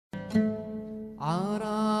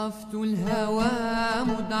عرفت الهوى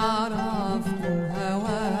مذ عرفت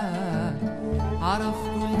هواك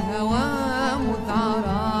عرفت الهوى مذ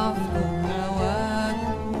عرفت هواك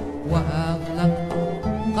وأغلقت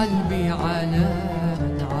قلبي على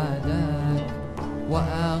من عاداك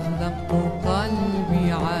وأغلقت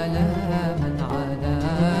قلبي على من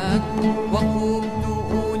عاداك وقمت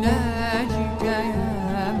أناجيك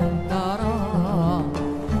يا من ترى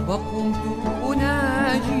وقمت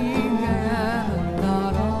أناجيك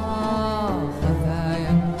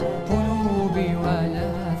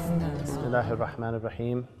بسم الله الرحمن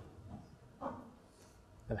الرحيم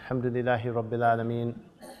الحمد لله رب العالمين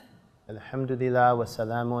الحمد لله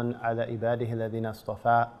والسلام على عباده الذين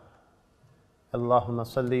اصطفى اللهم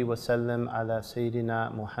صل وسلم على سيدنا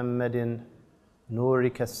محمد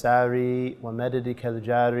نورك الساري ومددك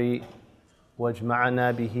الجاري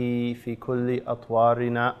واجمعنا به في كل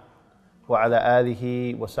أطوارنا وعلى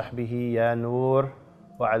آله وصحبه يا نور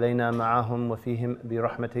وعلينا معهم وفيهم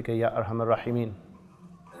برحمتك يا أرحم الراحمين.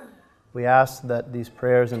 We ask that these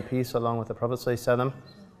prayers and peace along with the Prophet ﷺ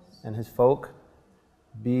and his folk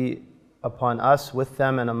be upon us, with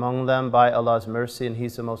them and among them by Allah's mercy, and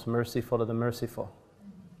He's the most merciful of the merciful.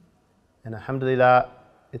 And alhamdulillah,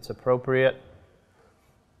 it's appropriate.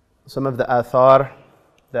 Some of the athar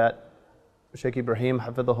that Shaykh Ibrahim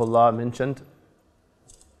Hafidhahullah mentioned,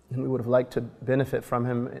 and we would have liked to benefit from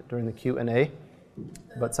him during the Q&A,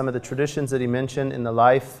 but some of the traditions that he mentioned in the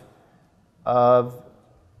life of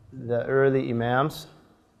the early imams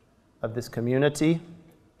of this community,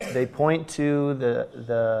 they point to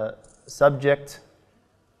the subject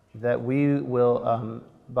that we will,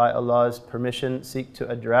 by Allah's permission, seek to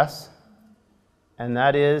address. And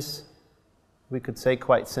that is, we could say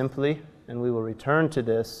quite simply, and we will return to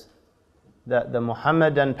this, that the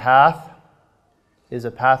Muhammadan path is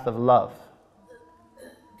a path of love.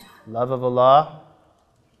 Love of Allah,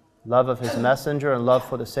 love of His Messenger, and love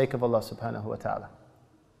for the sake of Allah subhanahu wa ta'ala.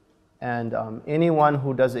 And anyone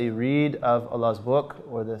who does a read of Allah's book,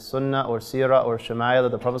 or the Sunnah, or Seerah, or Shama'il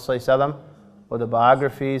of the Prophet ﷺ, or the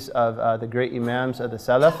biographies of the great Imams of the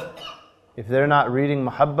Salaf, if they're not reading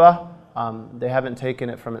Muhabbah, they haven't taken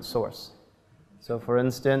it from its source. So for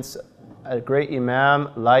instance, a great Imam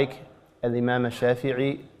like Al-Imam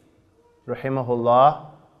Al-Shafi'i, rahimahullah,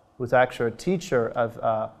 who's actually a teacher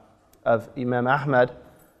of Imam Ahmad,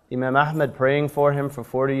 Imam Ahmad praying for him for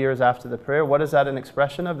 40 years after the prayer, what is that an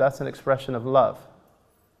expression of? That's an expression of love.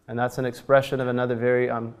 And that's an expression of another very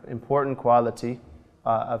important quality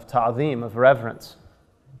of ta'zeem, of reverence.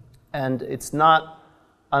 And it's not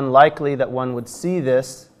unlikely that one would see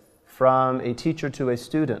this from a teacher to a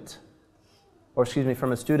student, or excuse me,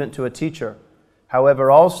 from a student to a teacher.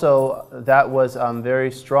 However, also that was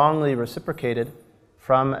very strongly reciprocated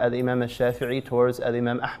from Al-Imam Al-Shafi'i towards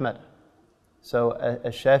Al-Imam Ahmad. So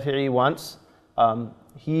Al-Shafi'i once,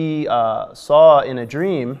 he saw in a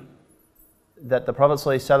dream that the Prophet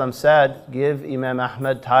ﷺ said, give Imam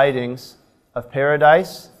Ahmad tidings of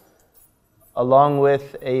paradise along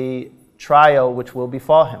with a trial which will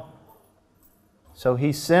befall him. So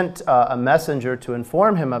he sent a messenger to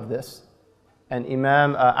inform him of this. And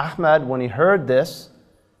Imam Ahmad, when he heard this,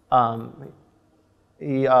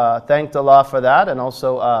 he thanked Allah for that, and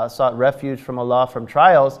also sought refuge from Allah from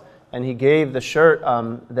trials. And he gave the shirt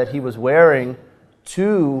that he was wearing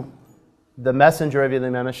to the messenger of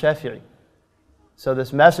Imam Al-Shafi'i. So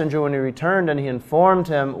this messenger, when he returned and he informed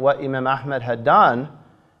him what Imam Ahmad had done,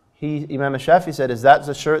 Imam Al-Shafi'i said, is that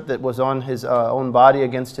the shirt that was on his own body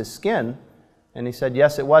against his skin? And he said,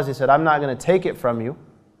 yes, it was. He said, I'm not going to take it from you.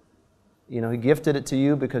 You know, he gifted it to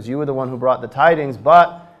you because you were the one who brought the tidings,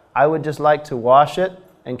 but I would just like to wash it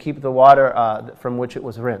and keep the water from which it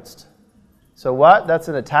was rinsed. So what? That's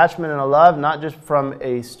an attachment and a love, not just from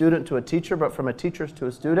a student to a teacher, but from a teacher to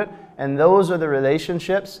a student. And those are the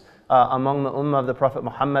relationships among the ummah of the Prophet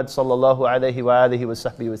Muhammad sallallahu alayhi wa alihi wa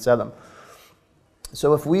sahbihi wa sallam.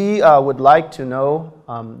 So if we would like to know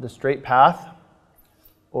the straight path,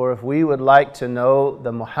 or if we would like to know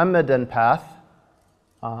the Muhammadan path,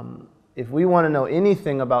 if we want to know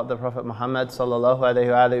anything about the Prophet Muhammad sallallahu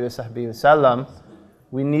alayhi wa alihi wa sahbihi wa sallam,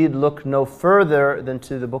 we need look no further than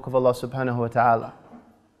to the book of Allah subhanahu wa ta'ala.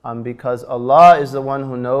 Because Allah is the one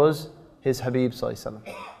who knows His Habib sallallahu alayhi wa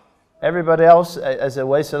sallam. Everybody else, as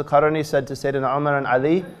Uwais al-Qarni said to Sayyidina Umar and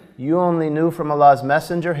Ali, you only knew from Allah's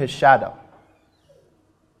messenger His shadow.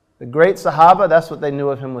 The great Sahaba, that's what they knew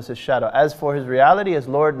of Him, was His shadow. As for His reality, His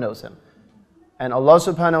Lord knows Him. And Allah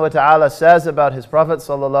subhanahu wa ta'ala says about His Prophet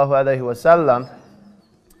sallallahu alayhi wa sallam,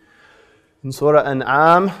 in Surah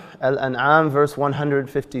An'am, Al-An'am verse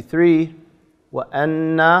 153,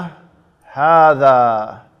 وَأَنَّ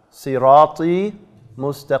هَذَا صراطي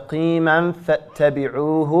مستقيما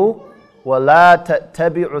فاتبعوه ولا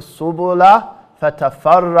تتبعوا السبل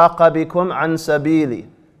فتفرق بكم عن سبيلي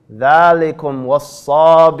ذلكم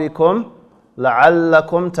وصابكم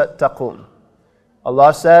لعلكم تتقون.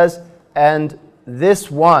 Allah says, and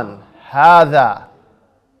this one, هذا,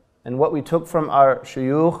 and what we took from our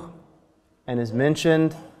shuyukh and is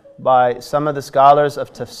mentioned by some of the scholars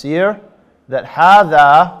of tafsir, that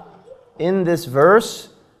هذا in this verse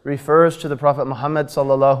refers to the Prophet Muhammad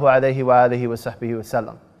sallallahu alayhi wa alihi wa sahbihi wa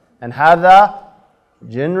sallam. And هذا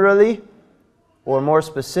generally or more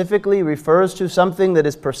specifically refers to something that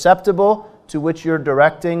is perceptible to which you're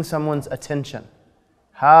directing someone's attention.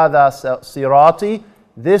 هذا صراطي,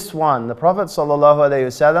 this one, the Prophet sallallahu alayhi wa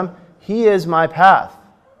sallam, he is my path.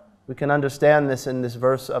 We can understand this in this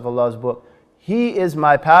verse of Allah's book. He is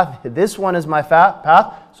my path, this one is my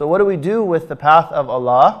path. So what do we do with the path of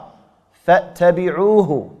Allah?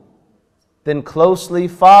 فَاتَّبِعُوهُ, then closely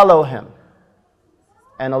follow him.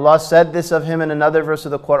 And Allah said this of him in another verse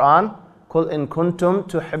of the Quran, قُلْ إِن كُنْتُمْ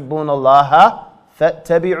تُحِبُّونَ اللَّهَ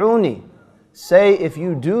فَاتَّبِعُونِي. Say, if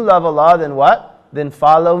you do love Allah, then what? Then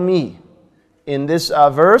follow me. In this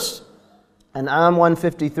verse, An'am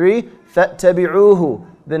 153, فَاتَّبِعُوهُ,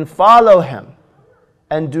 then follow him.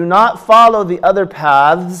 And do not follow the other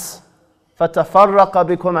paths, فَتَفَرَّقَ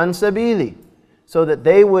بِكُمْ عَنْ سَبِيلِي, so that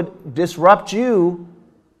they would disrupt you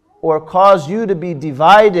or cause you to be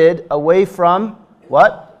divided away from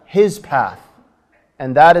what? His path.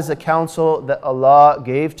 And that is a counsel that Allah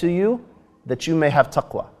gave to you, that you may have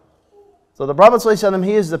taqwa. So the Prophet ﷺ,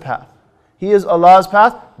 he is the path. He is Allah's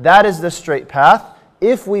path. That is the straight path.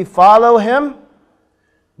 If we follow him,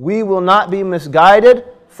 we will not be misguided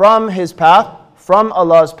from his path, from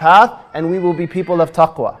Allah's path, and we will be people of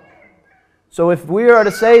taqwa. So if we are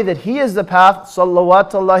to say that he is the path,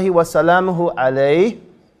 salawatullahi wa salamuhu alayhi,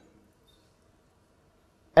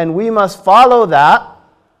 and we must follow that,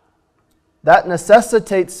 that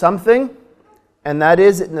necessitates something, and that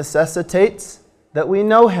is, it necessitates that we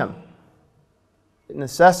know him. It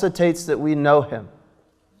necessitates that we know him,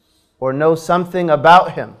 or know something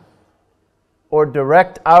about him, or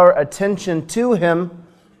direct our attention to him,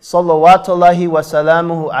 salawatullahi wa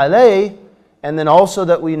salamuhu alayhi, and then also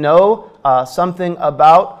that we know something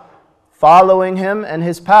about following him and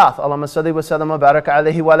his path. Allahumma salli wa sallam wa baraka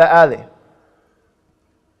alayhi wa ala alihi.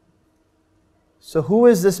 So who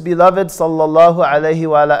is this beloved sallallahu alayhi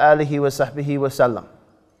wa ala alihi wa sahbihi wa sallam?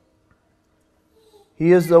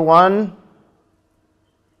 He is the one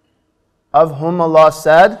of whom Allah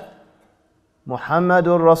said,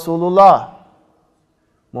 Muhammadur Rasulullah.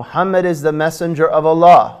 Muhammad is the messenger of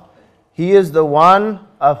Allah. He is the one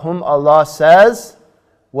of whom Allah says,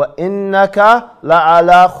 وَإِنَّكَ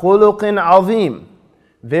لَعَلَى خُلُقٍ عَظِيمٍ.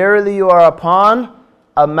 Verily you are upon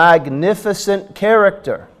a magnificent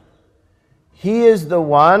character. He is the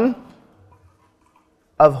one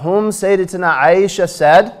of whom Sayyidatina Aisha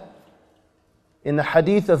said in the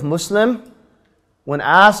hadith of Muslim, when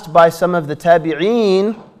asked by some of the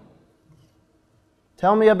tabi'een,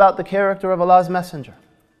 tell me about the character of Allah's messenger.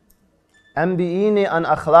 أنبئيني عن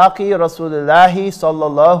أخلاق رسول الله صلى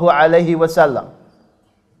الله عليه وسلم.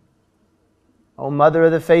 O Mother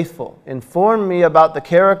of the Faithful, inform me about the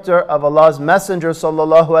character of Allah's messenger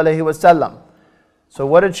sallallahu alaihi wasallam. So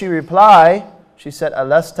what did she reply? She said,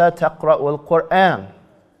 Alasta taqra'ul Qur'an.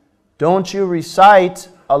 Don't you recite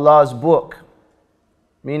Allah's book?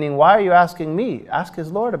 Meaning, why are you asking me? Ask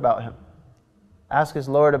his Lord about him. Ask his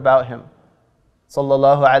Lord about him.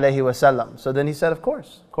 Sallallahu alayhi wasallam. So then he said, of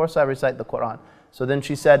course I recite the Quran. So then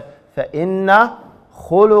she said, فَإِنَّ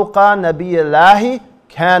خُلُقَ نَبِيِّ اللَّهِ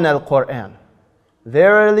كَانَ الْقُرْآنِ.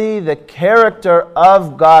 Verily, the character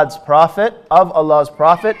of God's Prophet, of Allah's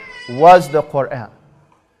Prophet, was the Quran.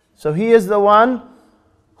 So he is the one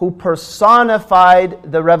who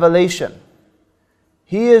personified the revelation.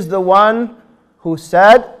 He is the one who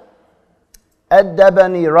said,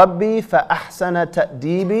 أَدَّبَنِي رَبِّي فَأَحْسَنَ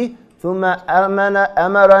تَأْدِيبِي ثُمَّ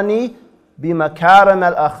أَمَرَنِي بِمَكَارِمِ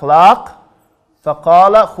الْأَخْلَاقِ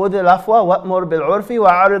فَقَالَ خُذِ الْعَفْوَ وَأْمُرْ بِالْعُرْفِ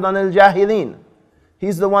وَأَعْرِضْ عَنِ الْجَاهِلِينَ.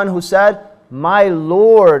 He's the one who said, my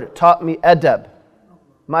Lord taught me adab.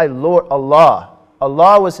 My Lord, Allah.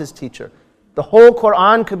 Allah was his teacher. The whole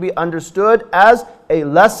Quran could be understood as a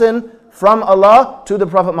lesson from Allah to the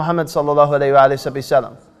Prophet Muhammad sallallahu alayhi wa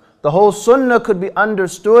sallam. The whole Sunnah could be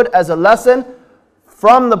understood as a lesson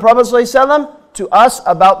from the Prophet sallallahu alayhi wa sallam to us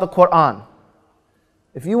about the Quran.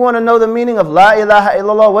 If you want to know the meaning of La ilaha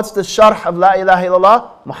illallah, what's the sharh of La ilaha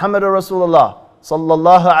illallah? Muhammadur Rasulullah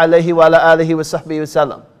sallallahu alayhi wa alihi wa sahbihi wa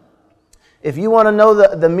sallam. If you want to know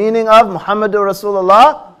the meaning of Muhammadur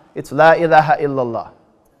Rasulullah, it's La ilaha illallah.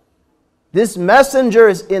 This messenger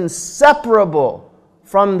is inseparable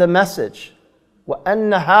from the message.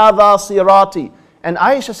 وَأَنَّ هَذَا صِرَاطِي. And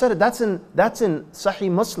Aisha said it, that's in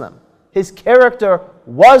Sahih Muslim. His character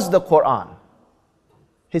was the Quran.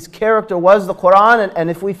 His character was the Quran, and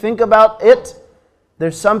if we think about it,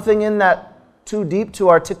 there's something in that too deep to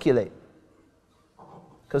articulate.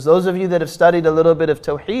 Because those of you that have studied a little bit of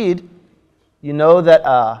Tawheed, you know that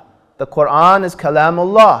the Quran is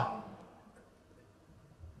Kalamullah.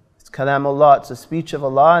 It's Kalamullah, it's a speech of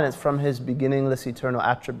Allah, and it's from His beginningless eternal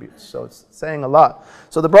attributes. So it's saying a lot.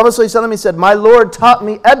 So the Prophet ﷺ, he said, my Lord taught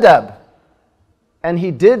me adab, and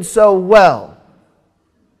He did so well.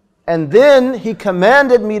 And then He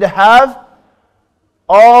commanded me to have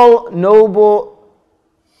all noble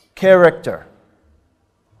character,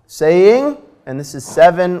 saying, and this is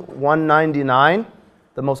 7:199,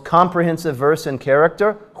 the most comprehensive verse in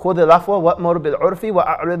character, خُذِ الْعَفْوَ وَأْمُرْ بِالْعُرْفِ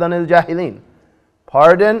وَأَعْرِضْ عَنِ الْجَاهِلِينَ.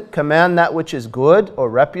 Pardon, command that which is good or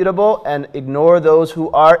reputable, and ignore those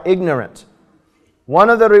who are ignorant. One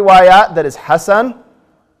of the riwayat that is Hasan.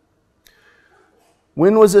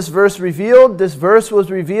 When was this verse revealed? This verse was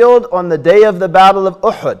revealed on the day of the Battle of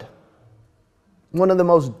Uhud. One of the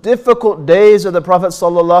most difficult days of the Prophet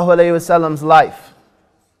ﷺ's life.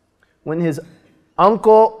 When his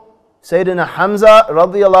uncle, Sayyidina Hamza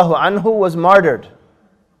radiyallahu anhu, was martyred.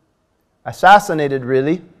 Assassinated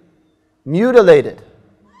really. Mutilated.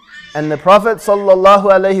 And the Prophet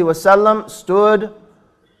ﷺ stood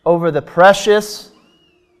over the precious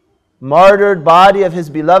martyred body of his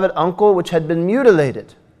beloved uncle, which had been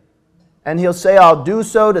mutilated. And he'll say, I'll do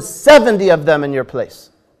so to 70 of them in your place.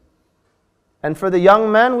 And for the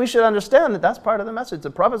young men, we should understand that that's part of the message. The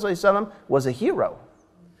Prophet ﷺ was a hero.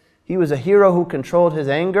 He was a hero who controlled his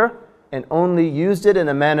anger and only used it in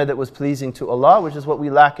a manner that was pleasing to Allah, which is what we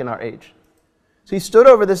lack in our age. So he stood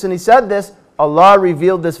over this and he said this. Allah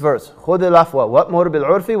revealed this verse. خُذِ الْعَفْوَ وَأْمُرْ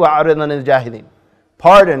بِالْعُرْفِ وَأَعْرِضْ عَنِ الْجَاهِلِينَ.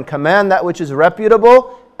 Pardon, command that which is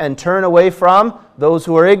reputable, and turn away from those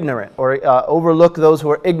who are ignorant, or overlook those who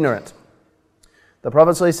are ignorant. The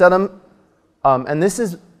Prophet ﷺ, and this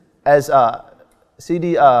is, as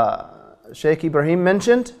Shaykh Ibrahim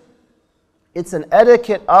mentioned, it's an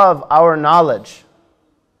etiquette of our knowledge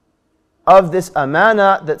of this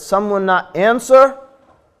amana that someone not answer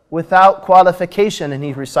without qualification. And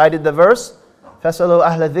he recited the verse, فَاسْأَلُوا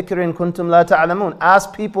أَهْلَ ذِكْرٍ كُنْتُمْ لَا تَعْلَمُونَ.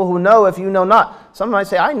 Ask people who know if you know not. Some might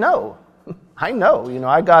say, I know. I know,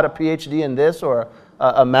 I got a PhD in this or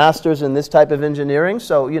a master's in this type of engineering,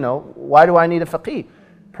 so, why do I need a faqih?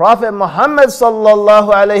 Prophet Muhammad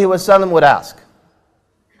sallallahu alayhi wasallam would ask.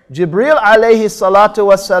 Jibreel alayhi salatu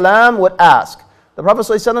wasalam would ask. The Prophet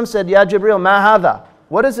sallallahu alayhi wasallam said, Ya Jibreel, ma hadha?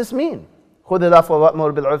 What does this mean? خُذِ الْعَفْوَ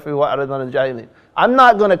وَأْمُرْ بِالْعُرْفِ وَأَعْرِضْ عَنِ الْجَاهِلِينَ. I'm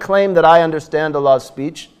not going to claim that I understand Allah's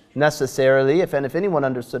speech necessarily. If anyone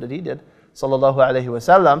understood it, He did. Sallallahu alayhi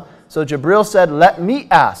wasallam. So Jibreel said, let me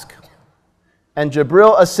ask. And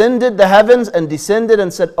Jibreel ascended the heavens and descended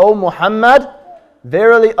and said, O Muhammad,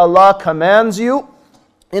 verily Allah commands you,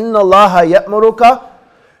 Inna Allah ya'muruka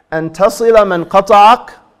an tasila man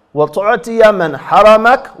qata'ak wa tu'tiya man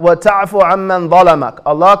haramak wa ta'fu amman zalamak.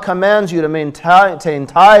 Allah commands you to maintain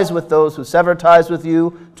ties with those who sever ties with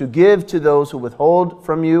you, to give to those who withhold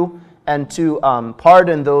from you, and to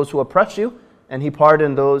pardon those who oppress you. And He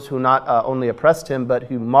pardoned those who not only oppressed Him, but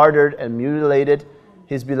who martyred and mutilated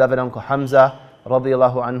his beloved uncle Hamza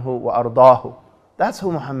radiyallahu anhu wa ardahu. That's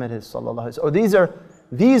who Muhammad is sallallahu alaihi wasallam. Or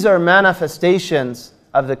these are manifestations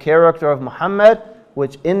of the character of Muhammad,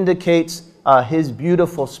 which indicates his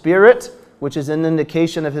beautiful spirit, which is an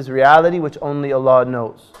indication of his reality, which only Allah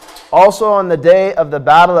knows. Also on the day of the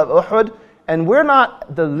Battle of Uhud, and we're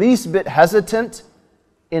not the least bit hesitant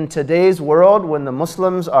in today's world when the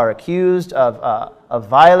Muslims are accused of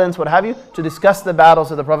violence, what have you, to discuss the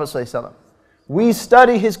battles of the Prophet sallallahu alaihi wasallam. We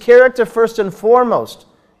study his character first and foremost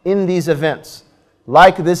in these events,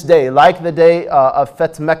 like this day, like the day of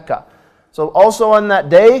Fath Mecca. So also on that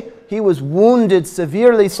day, he was wounded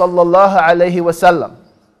severely, sallallahu alaihi wasallam.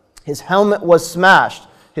 His helmet was smashed,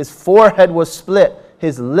 his forehead was split,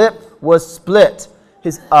 his lip was split,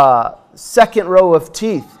 his second row of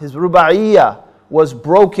teeth, his ruba'iyah, was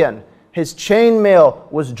broken, his chainmail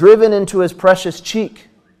was driven into his precious cheek.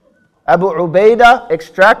 Abu Ubaidah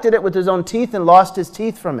extracted it with his own teeth and lost his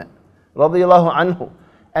teeth from it, radiyallahu anhu.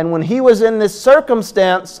 And when he was in this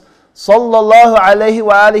circumstance, sallallahu alayhi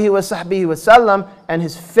wa alihi wa sahbihi wa sallam, and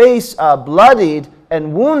his face bloodied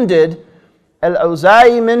and wounded,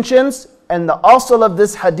 Al-Awza'i mentions, and the asl of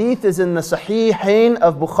this hadith is in the Sahihain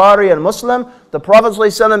of Bukhari and Muslim, the Prophet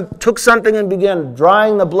ﷺ took something and began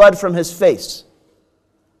drying the blood from his face.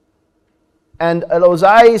 And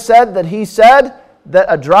Al-Awza'i said that he said that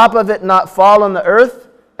a drop of it not fall on the earth,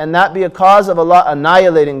 and that be a cause of Allah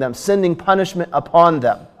annihilating them, sending punishment upon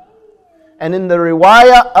them. And in the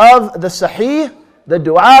riwayah of the Sahih, the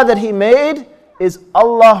dua that he made is,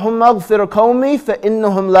 Allahumma ghfir qawmi fa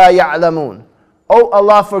innahum la ya'lamun. Oh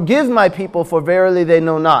Allah, forgive my people, for verily they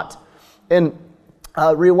know not. In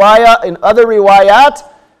other riwayat,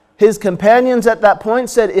 his companions at that point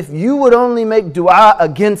said, if you would only make dua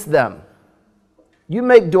against them. You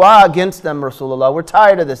make dua against them, Rasulullah. We're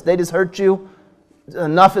tired of this. They just hurt you.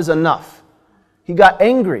 Enough is enough. He got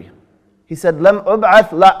angry. He said, Lam ub'ath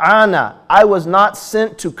la'ana. I was not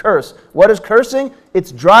sent to curse. What is cursing?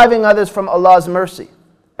 It's driving others from Allah's mercy.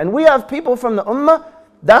 And we have people from the ummah,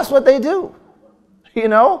 that's what they do. You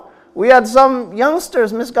know? We had some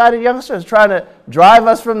youngsters, misguided youngsters, trying to drive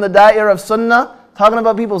us from the da'ir of sunnah, talking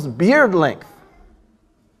about people's beard length.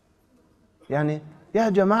 Yani, ya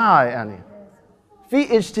jama'a, yani. Fi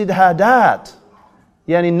ijtihadat.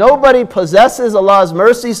 Yani, nobody possesses Allah's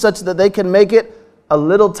mercy such that they can make it a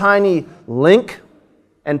little tiny link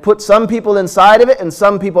and put some people inside of it and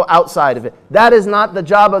some people outside of it. That is not the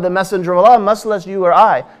job of the Messenger of Allah, much less you or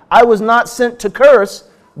I. I was not sent to curse.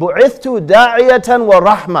 Bu'ithtu da'iyatan wa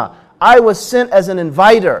rahma. I was sent as an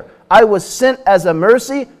inviter. I was sent as a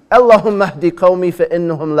mercy. Allahumma hdi qawmi fa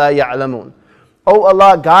innahum la ya'lamun. Oh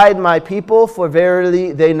Allah, guide my people, for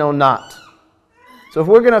verily they know not. So if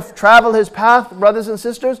we're going to travel His path, brothers and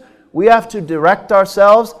sisters, we have to direct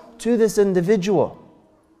ourselves to this individual.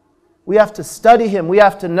 We have to study him. We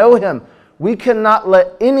have to know him. We cannot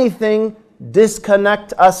let anything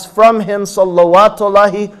disconnect us from him.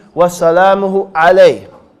 Salawatullahi wa salamuhu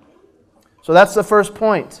alayh. So that's the first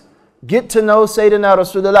point. Get to know Sayyidina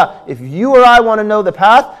Rasulullah. If you or I want to know the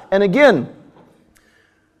path, and again,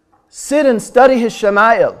 sit and study his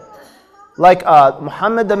shama'il. Like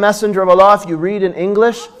Muhammad the Messenger of Allah, if you read in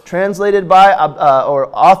English, translated by or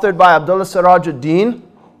authored by Abdullah Sirajuddin,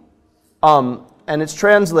 and it's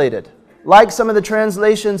translated. Like some of the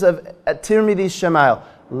translations of At-Tirmidhi's Shama'il,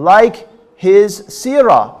 like his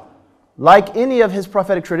seerah, like any of his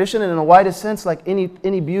prophetic tradition, and in a wider sense, like any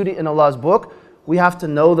beauty in Allah's book, we have to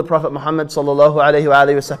know the Prophet Muhammad sallallahu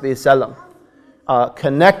alaihi wasallam.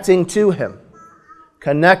 Connecting to him.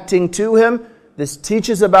 Connecting to him. This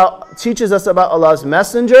teaches us about Allah's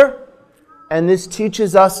Messenger, and this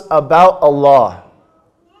teaches us about Allah.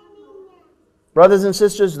 Brothers and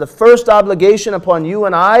sisters, the first obligation upon you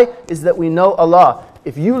and I is that we know Allah.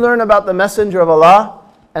 If you learn about the Messenger of Allah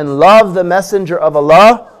and love the Messenger of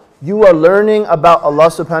Allah, you are learning about Allah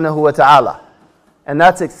subhanahu wa ta'ala. And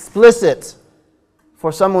that's explicit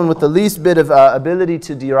for someone with the least bit of ability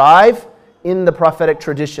to derive in the prophetic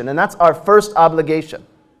tradition. And that's our first obligation.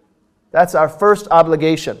 That's our first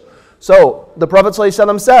obligation. So, the Prophet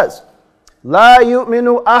ﷺ says, La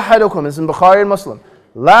yu'minu ahadukum, it's in Bukhari and Muslim,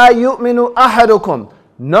 La yu'minu ahadukum,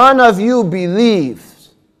 none of you believes.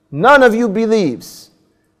 None of you believes.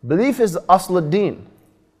 Belief is asl-ad-din.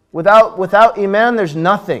 Without iman, there's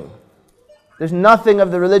nothing. There's nothing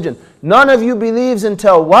of the religion. None of you believes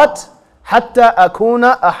until what? Hatta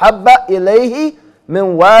akuna ahabba ilayhi min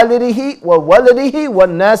walidihi wa waladihi wa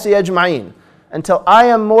nasi ajma'in. Until I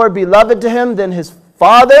am more beloved to him than his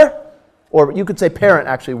father, or you could say parent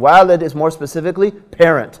actually. Walid is more specifically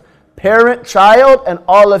parent. Parent, child, and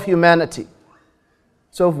all of humanity.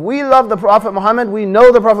 So if we love the Prophet Muhammad, we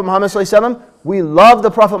know the Prophet Muhammad ﷺ, we love the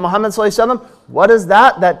Prophet Muhammad ﷺ, what is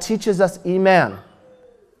that? That teaches us iman.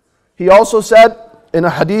 He also said in a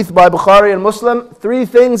hadith by Bukhari and Muslim, 3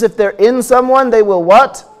 things if they're in someone, they will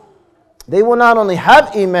what? They will not only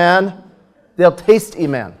have iman, they'll taste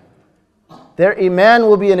iman. Their iman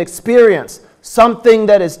will be an experience, something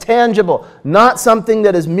that is tangible, not something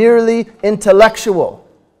that is merely intellectual.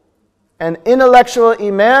 And intellectual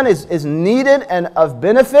iman is needed and of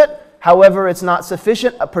benefit. However, it's not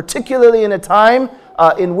sufficient, particularly in a time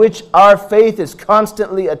in which our faith is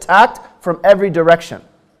constantly attacked from every direction.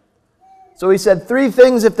 So he said 3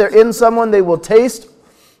 things if they're in someone, they will taste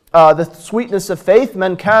the sweetness of faith.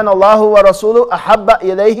 Man kana Allahu wa rasuluhu ahabba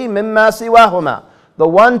ilayhi mimma siwahuma. The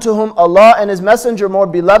one to whom Allah and His Messenger are more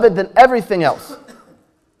beloved than everything else.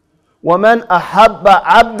 وَمَنْ أَحَبَّ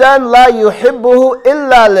عَبْدًا لَا يُحِبُّهُ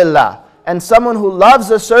إِلَّا لِلَّهِ. And someone who loves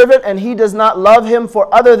a servant and he does not love him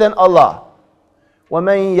for other than Allah.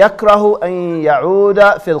 وَمَنْ يَكْرَهُ أَنْ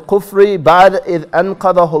يَعُودَ فِي الْكُفْرِ بَعْدَ إِذْ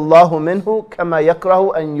أَنْقَذَهُ اللَّهُ مِنْهُ كَمَا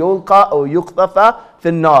يَكْرَهُ أَنْ يُلْقَى أَوْ يُقْذَفَ فِي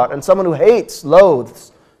النَّارِ. And someone who hates,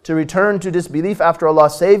 loathes, to return to disbelief after Allah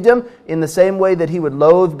saved him in the same way that he would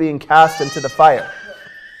loathe being cast into the fire.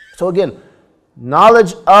 So again,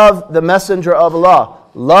 knowledge of the Messenger of Allah,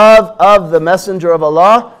 love of the Messenger of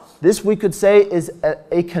Allah, this we could say is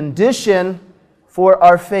a condition for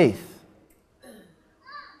our faith.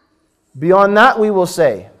 Beyond that, we will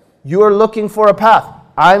say, you are looking for a path.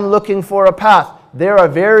 I'm looking for a path. There are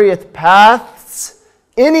various paths.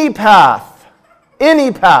 Any path,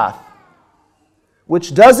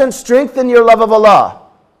 which doesn't strengthen your love of Allah,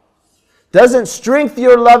 doesn't strengthen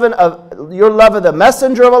your love of the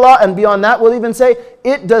Messenger of Allah, and beyond that, we'll even say,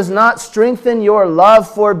 it does not strengthen your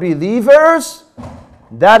love for believers.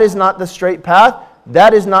 That is not the straight path.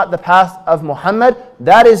 That is not the path of Muhammad.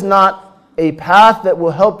 That is not a path that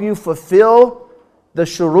will help you fulfill the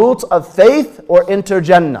shurut of faith or enter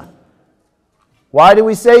Jannah. Why do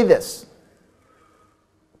we say this?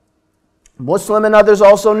 Muslim and others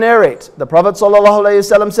also narrate. The Prophet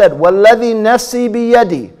ﷺ said, وَالَّذِي نَفْسِي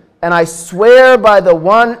بِيَدِي, and I swear by the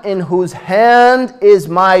one in whose hand is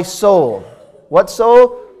my soul. What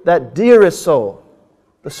soul? That dearest soul.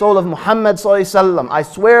 The soul of Muhammad ﷺ. I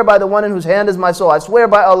swear by the one in whose hand is my soul. I swear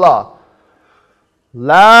by Allah.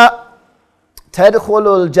 La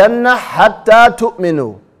tadkhulul jannah hatta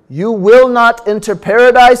tu'minu. You will not enter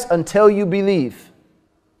paradise until you believe.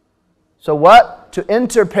 So what? To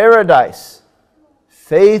enter paradise,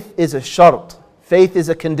 faith is a shart. Faith is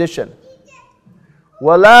a condition.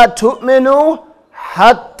 وَلَا تُؤْمِنُوا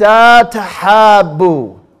حَتَّى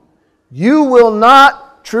تَحَابُّوا. You will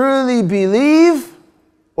not truly believe,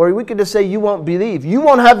 or we could just say you won't believe. You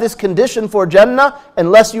won't have this condition for Jannah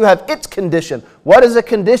unless you have its condition. What is a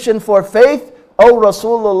condition for faith, O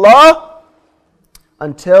Rasulullah?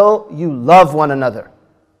 Until you love one another.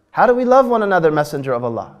 How do we love one another, Messenger of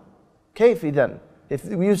Allah? Kayfi then. If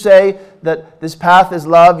you say that this path is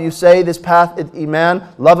love, you say this path is Iman,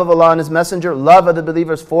 love of Allah and His Messenger, love of the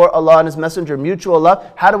believers for Allah and His Messenger, mutual love.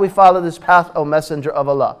 How do we follow this path, O Messenger of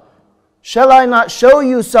Allah? Shall I not show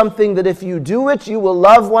you something that if you do it, you will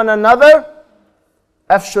love one another?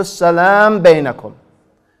 Afshu salam bainakum.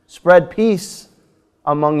 Spread peace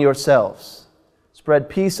among yourselves. Spread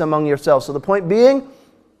peace among yourselves. So the point being,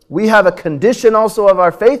 we have a condition also of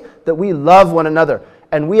our faith that we love one another.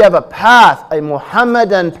 And we have a path, a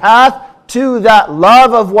Muhammadan path to that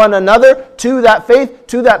love of one another, to that faith,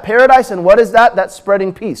 to that paradise. And what is that? That's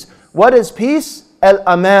spreading peace. What is peace?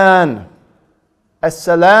 Al-Aman.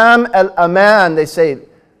 As-Salam al-Aman, they say,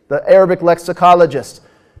 the Arabic lexicologists.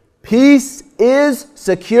 Peace is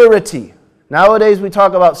security. Nowadays we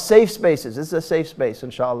talk about safe spaces. This is a safe space,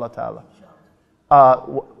 inshallah ta'ala.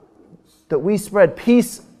 That we spread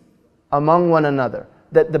peace among one another.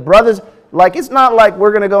 That the brothers, like it's not like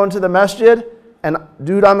we're going to go into the masjid and,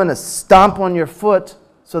 dude, I'm going to stomp on your foot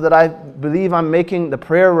so that I believe I'm making the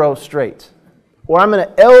prayer row straight. Or I'm going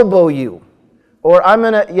to elbow you. Or I'm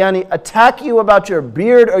going to attack you about your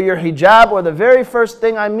beard or your hijab, or the very first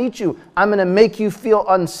thing I meet you, I'm going to make you feel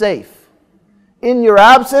unsafe. In your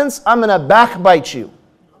absence, I'm going to backbite you.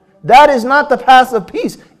 That is not the path of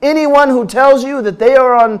peace. Anyone who tells you that they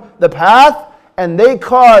are on the path and they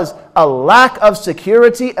cause a lack of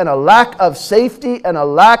security and a lack of safety and a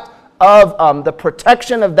lack of the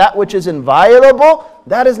protection of that which is inviolable,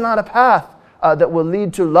 that is not a path that will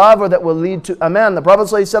lead to love or that will lead to aman. The Prophet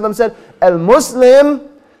ﷺ said, Al-Muslim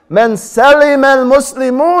man salim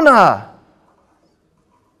al-Muslimuna.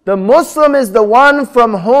 The Muslim is the one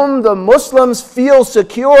from whom the Muslims feel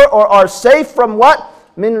secure or are safe from what?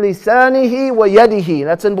 Min lisanihi wa yadihi.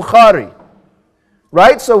 That's in Bukhari.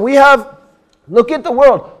 Right? So we have, look at the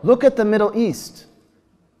world. Look at the Middle East.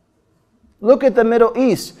 Look at the Middle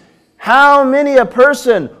East. How many a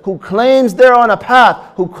person who claims they're on a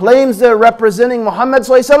path, who claims they're representing Muhammad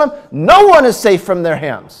ﷺ, no one is safe from their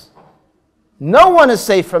hands. No one is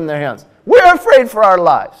safe from their hands. We're afraid for our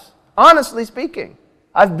lives, honestly speaking.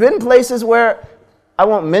 I've been places where, I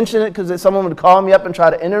won't mention it because someone would call me up and try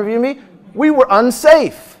to interview me. We were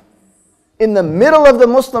unsafe. In the middle of the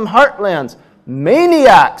Muslim heartlands,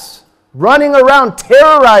 maniacs running around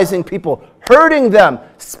terrorizing people, hurting them,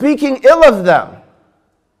 speaking ill of them.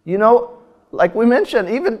 You know, like we mentioned,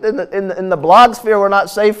 even in the blog sphere, we're not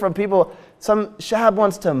safe from people. Some shab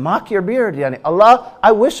wants to mock your beard. Allah,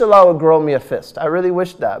 I wish Allah would grow me a fist. I really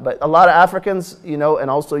wish that. But a lot of Africans, you know, and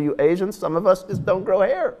also you Asians, some of us just don't grow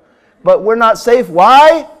hair. But we're not safe.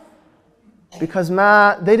 Why? Because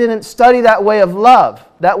they didn't study that way of love,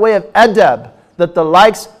 that way of adab, that the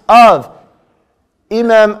likes of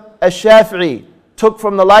Imam al-Shafi'i took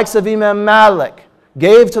from the likes of Imam Malik,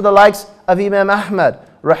 gave to the likes of Imam Ahmad,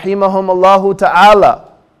 rahimahumullahu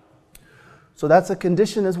ta'ala. So that's a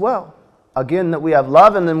condition as well. Again, that we have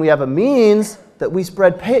love, and then we have a means that we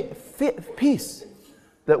spread peace.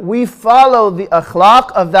 That we follow the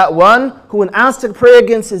akhlaq of that one who, when asked to pray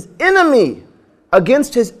against his enemy,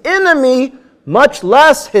 much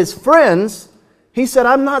less his friends, He said,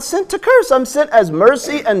 I'm not sent to curse. I'm sent as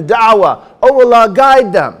mercy and da'wah. Oh Allah,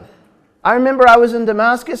 guide them. I remember I was in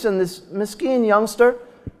Damascus and this miskeen youngster,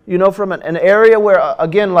 you know, from an area where,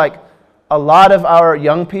 again, like a lot of our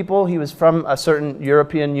young people, he was from a certain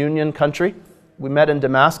European Union country. We met in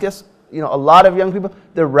Damascus. You know, a lot of young people,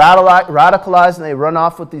 they're radicalized and they run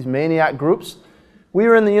off with these maniac groups. We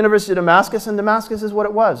were in the University of Damascus, and Damascus is what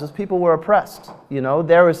it was. Those people were oppressed. You know,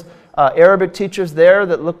 there was Arabic teachers there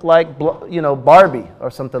that looked like, you know, Barbie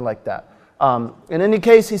or something like that. In any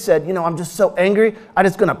case, he said, you know, I'm just so angry, I'm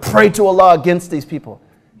just going to pray to Allah against these people.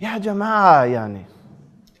 Ya Jama'ah, yani.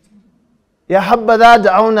 Ya Habbada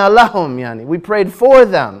da'awna lahum, yani. We prayed for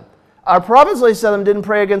them. Our Prophet ﷺ didn't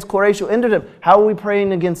pray against Quraysh who injured him. How are we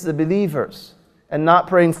praying against the believers and not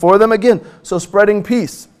praying for them again? So spreading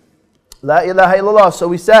peace. La ilaha illallah. So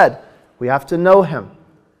we said, we have to know him.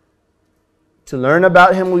 To learn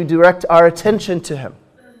about him, we direct our attention to him.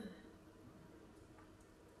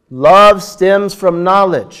 Love stems from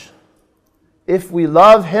knowledge. If we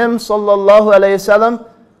love him, sallallahu alayhi wasallam,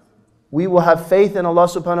 we will have faith in Allah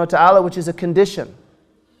subhanahu wa ta'ala, which is a condition.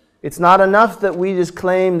 It's not enough that we just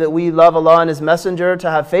claim that we love Allah and His Messenger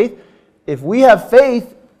to have faith. If we have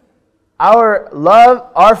faith,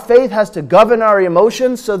 our faith has to govern our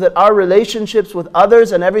emotions so that our relationships with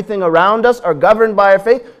others and everything around us are governed by our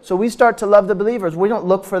faith. So we start to love the believers. We don't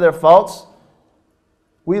look for their faults.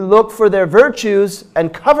 We look for their virtues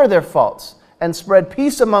and cover their faults and spread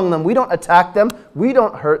peace among them. We don't attack them. We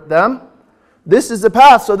don't hurt them. This is the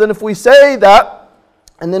path. So then if we say that,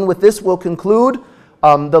 and then with this we'll conclude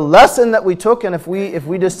the lesson that we took, and if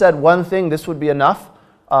we just said one thing, this would be enough.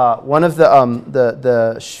 One of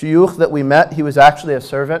the shuyukh that we met, he was actually a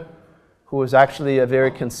servant who was actually a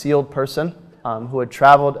very concealed person who had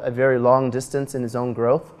traveled a very long distance in his own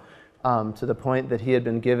growth to the point that he had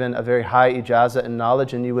been given a very high ijazah in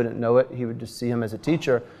knowledge and you wouldn't know it. He would just see him as a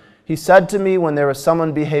teacher. He said to me when there was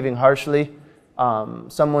someone behaving harshly,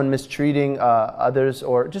 someone mistreating others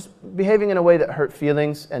or just behaving in a way that hurt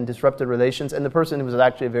feelings and disrupted relations, and the person was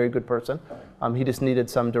actually a very good person. He just needed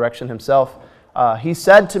some direction himself. He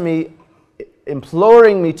said to me,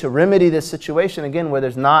 imploring me to remedy this situation, again, where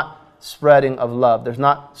there's not spreading of love, there's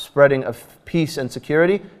not spreading of peace and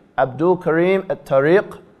security. AbdulKarim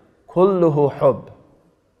at-tariq kulluhu hub.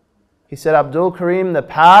 He said, AbdulKarim, the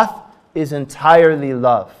path is entirely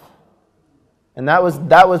love. And that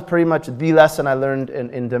was pretty much the lesson I learned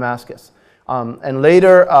in Damascus. And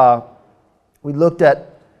later, we looked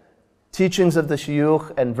at teachings of the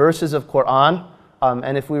shuyukh and verses of Quran.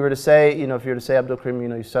 And if we were to say, you know, if you were to say, AbdulKarim, you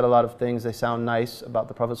know, you said a lot of things, they sound nice about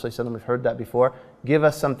the Prophet ﷺ, we've heard that before. Give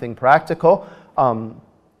us something practical. Allah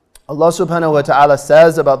subhanahu wa ta'ala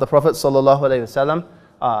says about the Prophet ﷺ,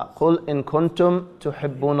 قُلْ إِن كُنْتُمْ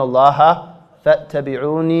تُحِبُّونَ اللَّهَ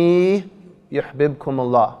فَاتَّبِعُونِي يُحْبِبْكُمُ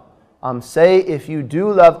اللَّهِ. Say, if you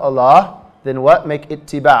do love Allah, then what? Make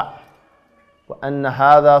ittiba'. وَأَنَّ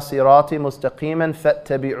هَذَا صِرَاطِي مُسْتَقِيمًا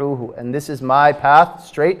فَاتَّبِعُوهُ. And this is my path,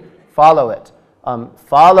 straight, follow it.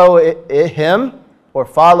 Follow him, or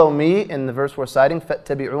follow me, in the verse we're citing,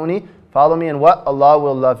 فَاتَّبِعُونِي. Follow me, and what? Allah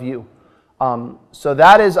will love you. So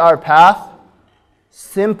that is our path,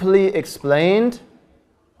 simply explained,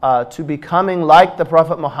 to becoming like the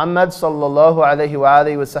Prophet Muhammad sallallahu alayhi wa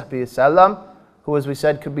alihi wa sahbihi sallam, who, as we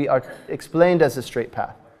said, could be explained as a straight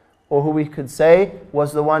path, or who we could say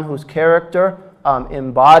was the one whose character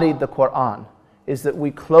embodied the Quran, is that we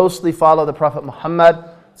closely follow the Prophet Muhammad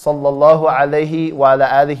sallallahu alayhi wa ala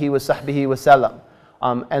alihi wa sahbihi wa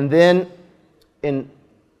sallam. And then, in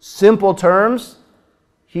simple terms,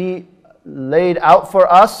 he laid out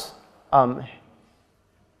for us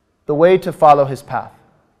the way to follow his path.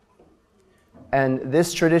 And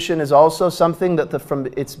this tradition is also something that from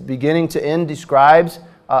its beginning to end describes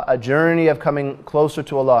a journey of coming closer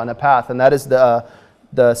to Allah and a path. And that is the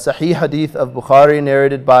Sahih hadith of Bukhari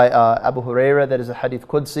narrated by Abu Hurairah. That is a hadith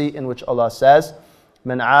Qudsi in which Allah says,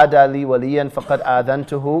 "Man aada li waliyan faqad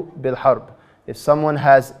aadhantuhu bil harb." If someone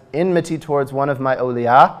has enmity towards one of my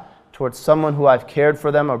awliya, towards someone who I've cared for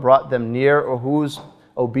them or brought them near, or whose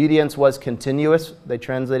obedience was continuous, they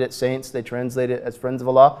translate it saints, they translate it as friends of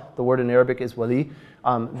Allah, the word in Arabic is wali,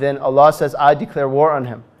 then Allah says, I declare war on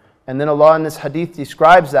him. And then Allah in this hadith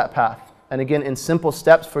describes that path, and again in simple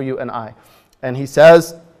steps for you and I. And He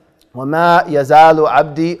says, وَمَا يَزَالُ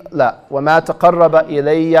عَبْدِي لَا وَمَا تَقَرَّبَ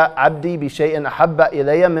إِلَيَّ عَبْدِي بِشَيْءٍ أَحَبَّ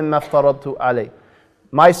إِلَيَّ مِمَّا افْتَرَضْتُ عَلَيْهِ.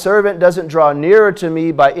 My servant doesn't draw nearer to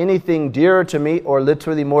me by anything dearer to me, or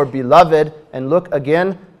literally more beloved. And look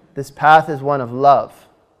again, this path is one of love,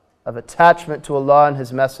 of attachment to Allah and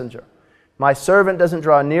His Messenger. My servant doesn't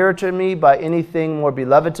draw nearer to me by anything more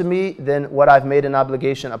beloved to me than what I've made an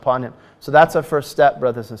obligation upon him. So that's our first step,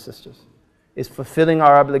 brothers and sisters, is fulfilling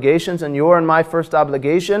our obligations. And your and my first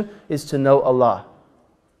obligation is to know Allah.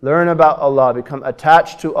 Learn about Allah, become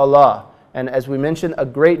attached to Allah. And as we mentioned, a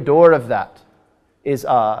great door of that is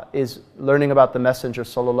learning about the Messenger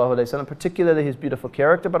sallallahu alaihi wasallam, particularly his beautiful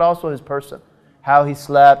character, but also his person. How he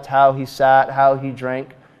slept, how he sat, how he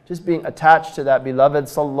drank. Just being attached to that beloved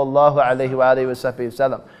sallallahu alaihi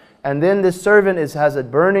wasallam. And then this servant has a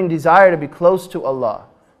burning desire to be close to Allah,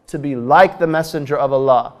 to be like the Messenger of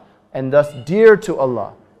Allah, and thus dear to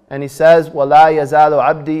Allah. And he says, وَلَا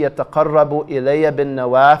يَزَالُ عَبْدِي يَتَقَرَّبُ إِلَيَّ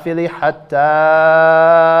بِالنَّوَافِلِ حَتَّى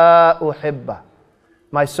أُحِبَّهُ.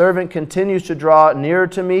 My servant continues to draw nearer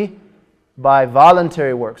to me by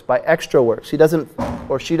voluntary works, by extra works. She doesn't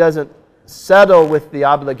settle with the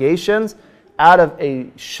obligations. Out of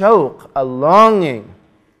a shawq, a longing,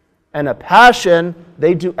 and a passion,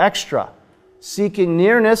 they do extra. Seeking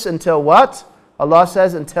nearness until what? Allah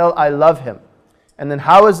says, until I love him. And then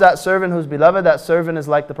how is that servant who's beloved? That servant is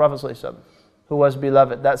like the Prophet ﷺ, who was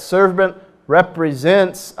beloved. That servant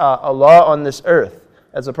represents Allah on this earth,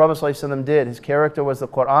 as the Prophet ﷺ did. His character was the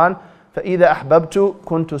Quran. فَإِذَا أَحْبَبْتُ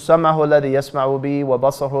كُنْتُ سَمْعَهُ الَّذِي يَسْمَعُ بِهِ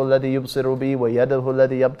وَبَصَرُهُ الَّذِي يُبْصِرُ بِهِ وَيَدَهُ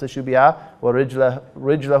الَّذِي يَبْطِشُ بِهَا وَرِجْلَهُ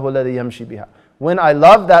الَّذِي يَمْشِي بِهَا. When I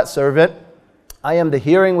love that servant, I am the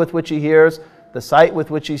hearing with which he hears, the sight with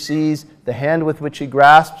which he sees, the hand with which he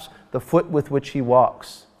grasps, the foot with which he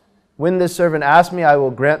walks. When this servant asks me, I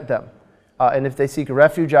will grant them. And if they seek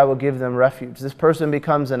refuge, I will give them refuge. This person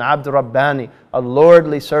becomes an Abd Rabbani, a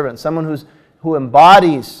lordly servant, someone who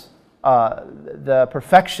embodies the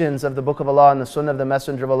perfections of the Book of Allah and the Sunnah of the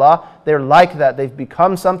Messenger of Allah. They're like that. They've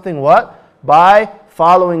become something, what? By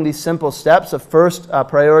following these simple steps of first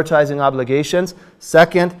prioritizing obligations,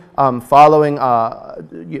 second following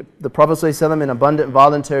the Prophet ﷺ in abundant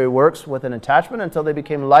voluntary works with an attachment until they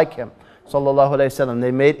became like him sallallahu alaihi wasallam. They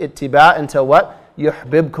made ittiba until what?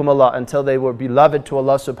 Yuhbibkum Allah, until they were beloved to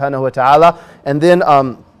Allah subhanahu wa ta'ala. And then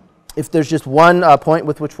if there's just one point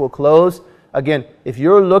with which we'll close, again, if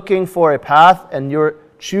you're looking for a path and you're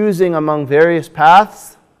choosing among various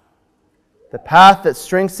paths, the path that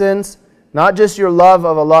strengthens not just your love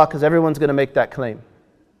of Allah, because everyone's going to make that claim.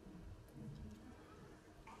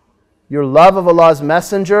 Your love of Allah's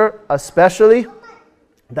Messenger, especially,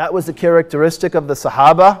 that was the characteristic of the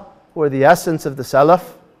Sahaba, who are the essence of the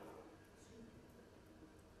Salaf.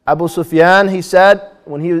 Abu Sufyan, he said,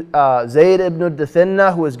 when Zayd ibn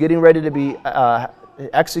Dathinna, who was getting ready to be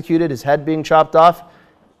executed, his head being chopped off,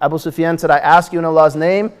 Abu Sufyan said, I ask you in Allah's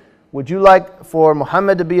name, would you like for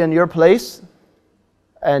Muhammad to be in your place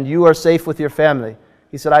and you are safe with your family?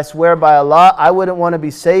 He said, I swear by Allah, I wouldn't want to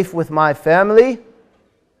be safe with my family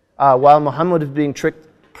while Muhammad is being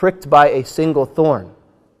pricked by a single thorn.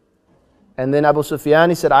 And then Abu Sufyan,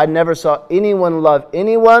 he said, I never saw anyone love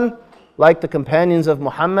anyone like the companions of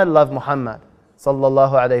Muhammad love Muhammad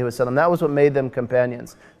sallallahu alaihi wasallam. That was what made them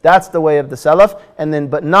companions. That's the way of the Salaf. And then,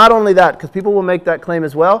 but not only that, because people will make that claim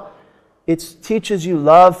as well, it teaches you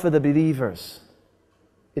love for the believers.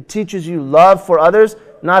 It teaches you love for others,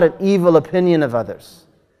 not an evil opinion of others.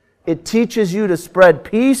 It teaches you to spread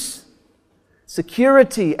peace,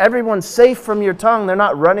 security. Everyone's safe from your tongue. They're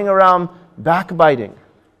not running around backbiting.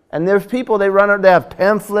 And there's people, they have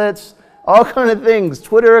pamphlets, all kind of things,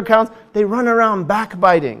 Twitter accounts. They run around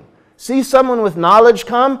backbiting. See someone with knowledge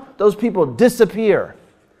come, those people disappear.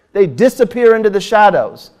 They disappear into the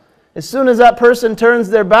shadows. As soon as that person turns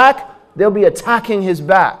their back, they'll be attacking his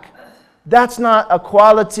back. That's not a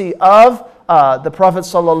quality of the Prophet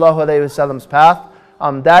ﷺ's path.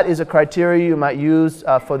 That is a criteria you might use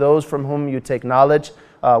for those from whom you take knowledge.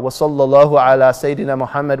 وصلى الله على سيدنا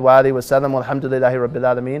محمد وآله وسلم والحمد لله رب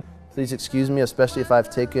العالمين. Please excuse me, especially if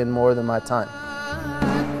I've taken more than my time.